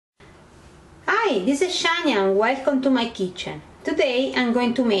Hi, this is Shania and welcome to my kitchen. Today I'm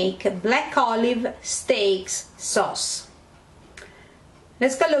going to make black olive steaks sauce.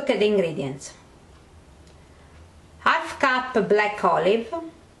 Let's go look at the ingredients. Half cup black olive,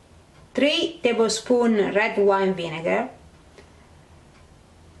 3 tablespoons red wine vinegar,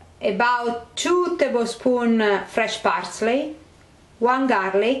 about 2 tablespoons fresh parsley, 1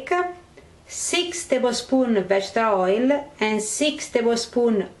 garlic, 6 tablespoons vegetable oil and 6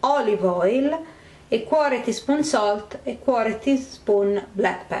 tablespoons olive oil, a quarter teaspoon salt, a quarter teaspoon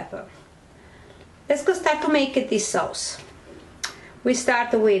black pepper. Let's go start to make this sauce. We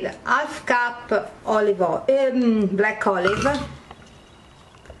start with half cup olive oil, black olive.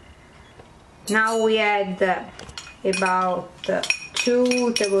 Now we add about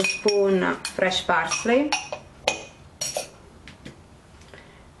 2 tablespoons fresh parsley.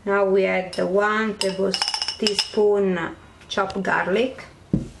 Now we add 1 teaspoon chopped garlic.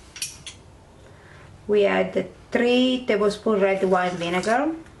 We add 3 tablespoons red wine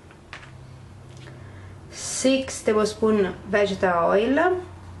vinegar, 6 tablespoons vegetable oil,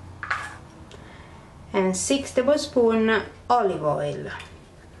 and 6 tablespoons olive oil.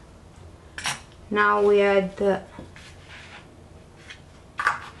 Now we add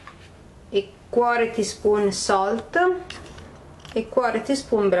a quarter teaspoon salt, a quarter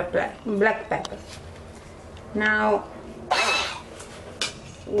teaspoon black pepper. Now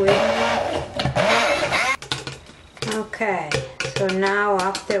okay, so now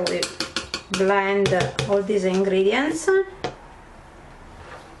after we blend all these ingredients,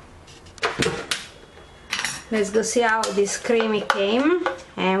 let's go see how this creamy came,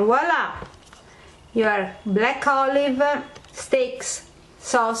 and voila, your black olive steaks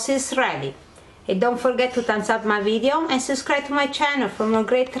sauce is ready. And don't forget to thumbs up my video and subscribe to my channel for more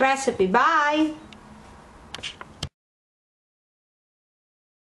great recipe. Bye!